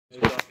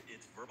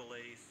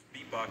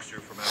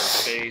beatboxer from outer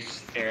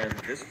space, and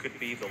this could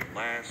be the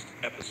last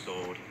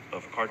episode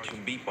of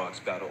cartoon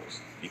beatbox battles.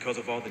 Because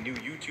of all the new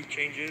YouTube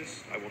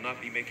changes, I will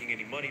not be making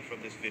any money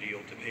from this video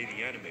to pay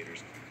the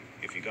animators.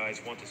 If you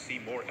guys want to see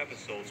more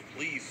episodes,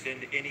 please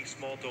send any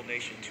small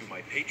donation to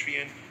my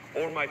Patreon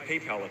or my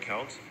PayPal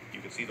account.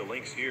 You can see the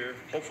links here.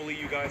 Hopefully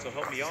you guys will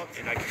help me out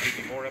and I can give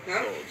you more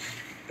episodes.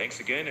 Thanks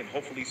again, and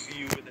hopefully see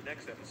you in the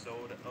next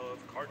episode of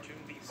Cartoon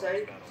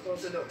Beatbox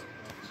Battles.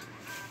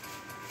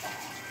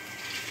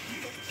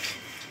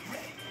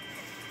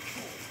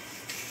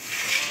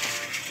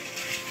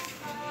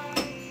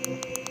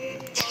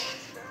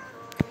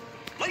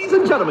 Ladies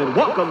and gentlemen,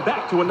 welcome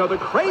back to another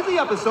crazy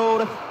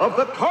episode of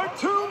the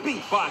Cartoon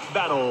Beatbox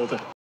Battles.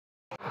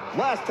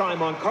 Last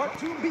time on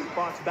Cartoon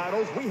Beatbox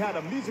Battles, we had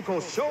a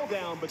musical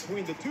showdown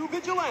between the two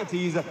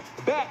vigilantes,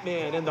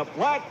 Batman and the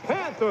Black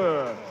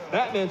Panther.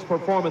 Batman's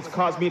performance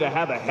caused me to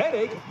have a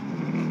headache,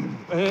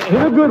 in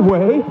a good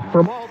way,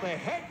 from all the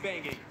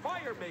head-banging,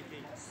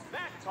 fire-making,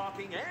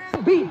 smack-talking,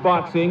 and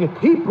beatboxing.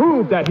 He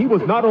proved that he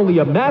was not only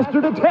a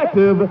master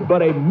detective,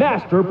 but a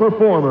master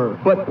performer.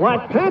 But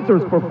Black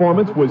Panther's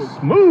performance was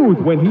smooth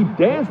when he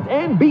danced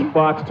and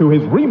beatboxed to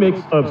his remix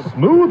of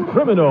Smooth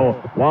Criminal,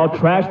 while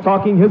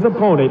trash-talking his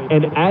opponent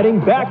and adding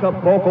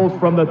backup vocals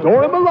from the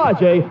Dora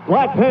Milaje.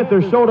 Black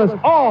Panther showed us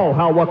all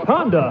how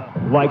Wakanda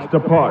likes to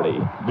party.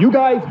 You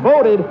guys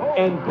voted,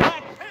 and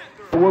Black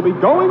Panther will be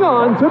going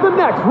on to the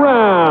next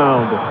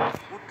round.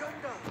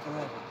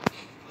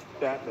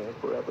 Batman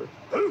forever.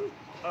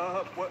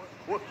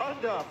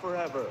 Wakanda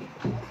forever.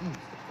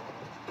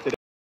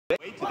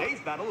 Today's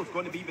battle is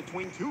going to be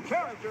between two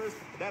characters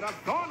that have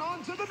gone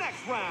on to the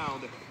next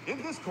round.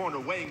 In this corner,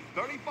 weighing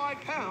 35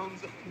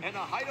 pounds and a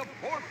height of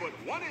 4 foot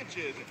 1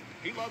 inches,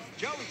 he loves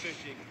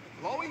jellyfishing,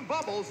 blowing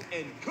bubbles,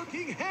 and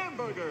cooking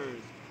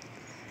hamburgers.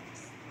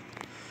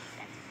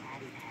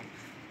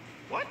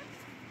 What?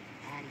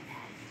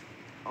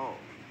 Oh,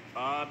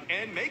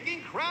 and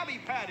making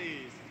Krabby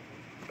Patties.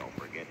 Don't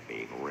forget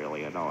being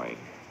really annoying.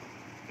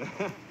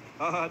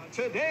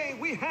 Today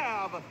we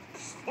have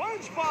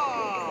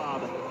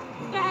SpongeBob!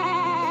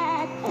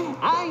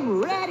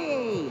 I'm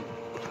ready!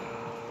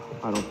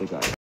 I don't think I...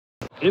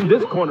 In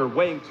this corner,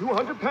 weighing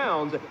 200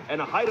 pounds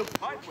and a height of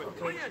 5 foot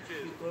 3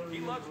 inches,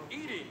 he loves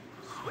eating,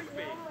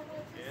 sleeping,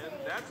 and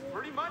that's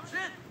pretty much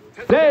it.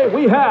 Today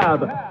we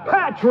have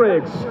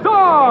Patrick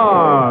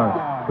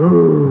Star!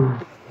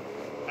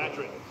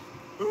 Patrick.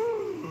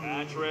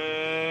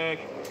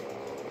 Patrick.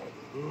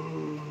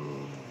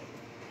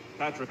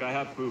 Patrick, I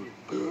have food.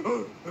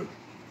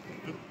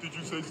 Did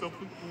you say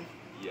something?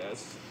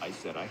 Yes, I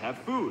said I have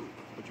food,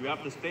 but you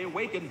have to stay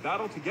awake and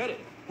battle to get it.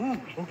 Ooh,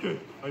 okay,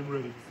 I'm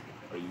ready.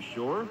 Are you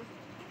sure?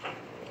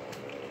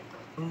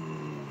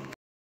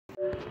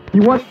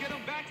 You want to get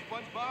him back,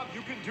 SpongeBob?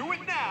 You can do it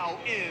now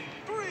in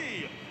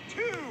 3,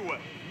 2,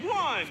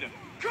 1,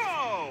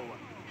 go!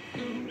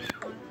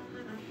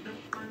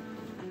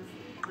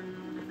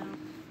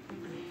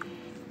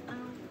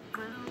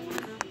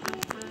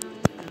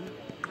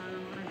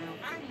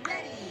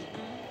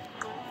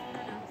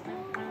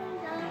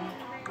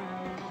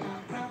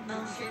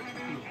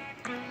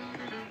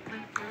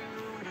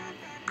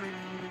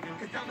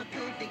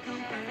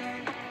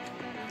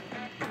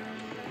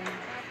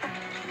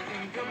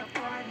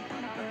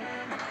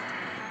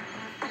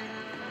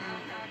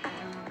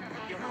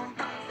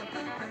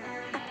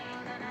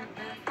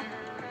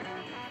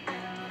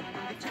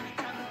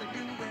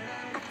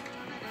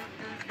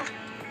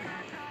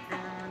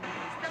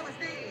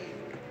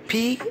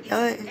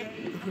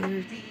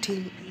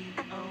 P-A-R-T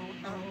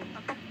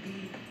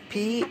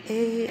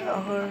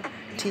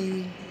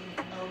P-A-R-T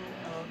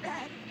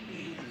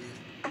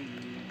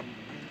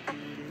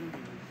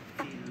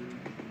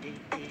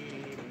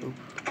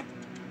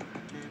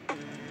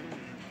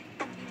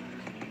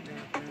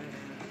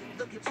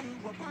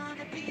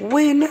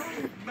Winner.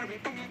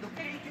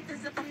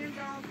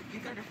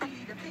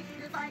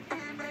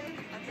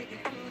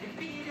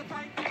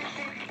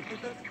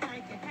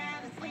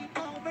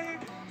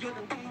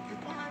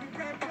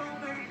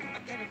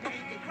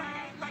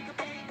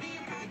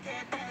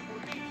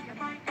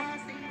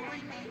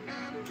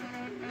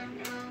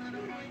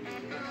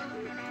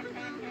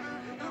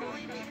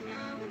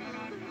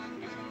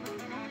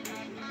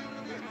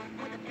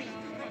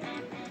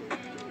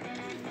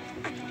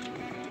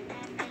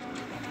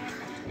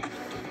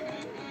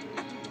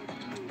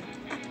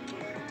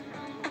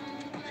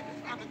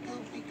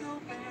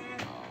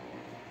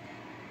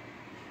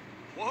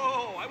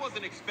 Whoa, I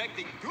wasn't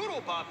expecting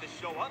Doodlebop to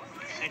show up,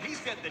 and he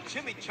said the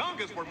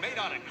chimichangas were made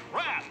out of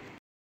crap.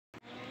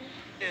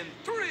 In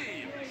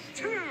 3,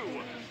 2,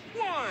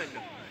 1,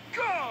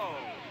 go!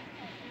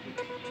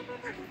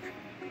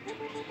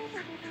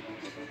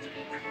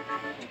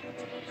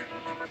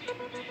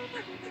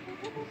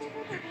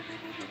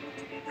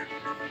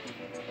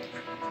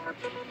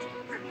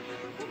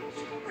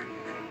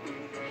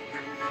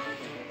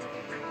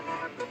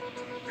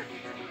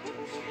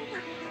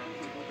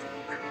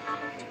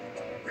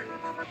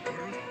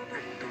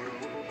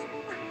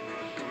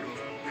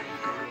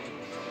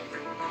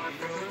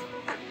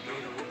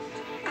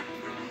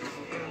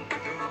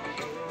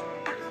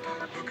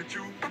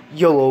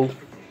 YOLO. Look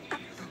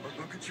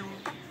at you,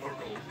 or go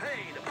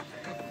paid.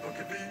 Look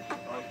at me,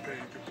 I'm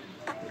paid.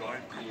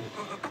 I'm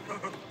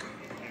cool.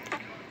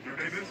 Your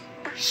name is?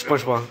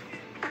 SpongeBob.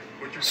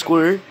 What's your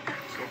Square.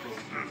 Some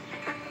girls do.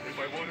 If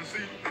I want to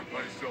see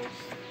myself,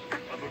 I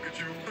look at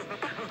you.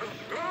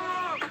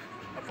 Ah!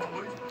 I'm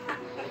falling.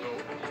 Oh no.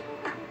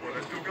 But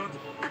I still got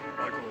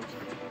my clothes.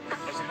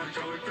 I see the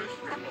jellyfish.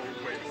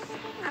 Oh wait.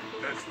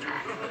 That's you.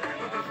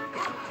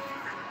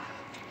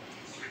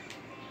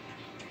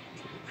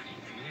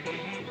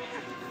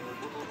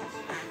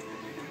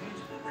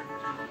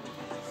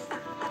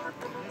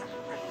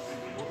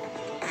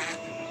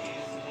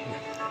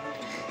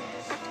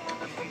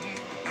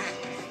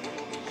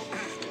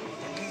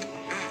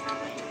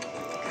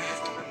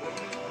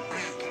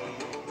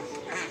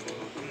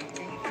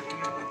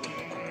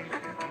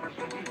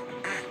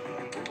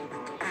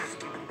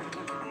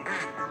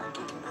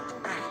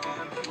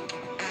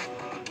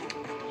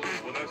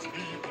 Well, that's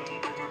me.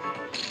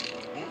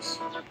 Oops.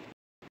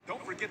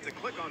 Don't forget to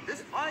click on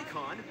this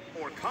icon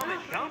or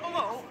comment down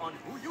below on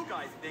who you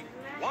guys think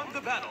won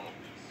the battle.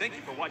 Thank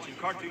you for watching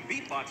Cartoon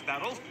Beatbox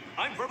Battles.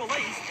 I'm Verbal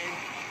Ace,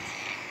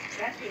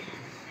 and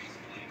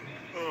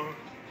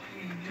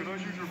Can I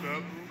use your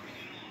bathroom?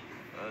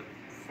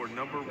 for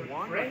number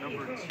 1 or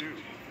number 2?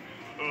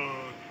 I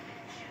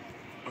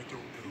don't know.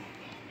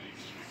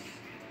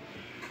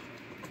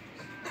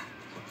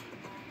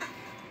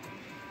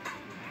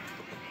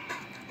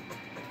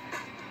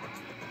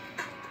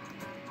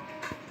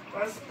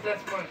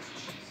 That's fun.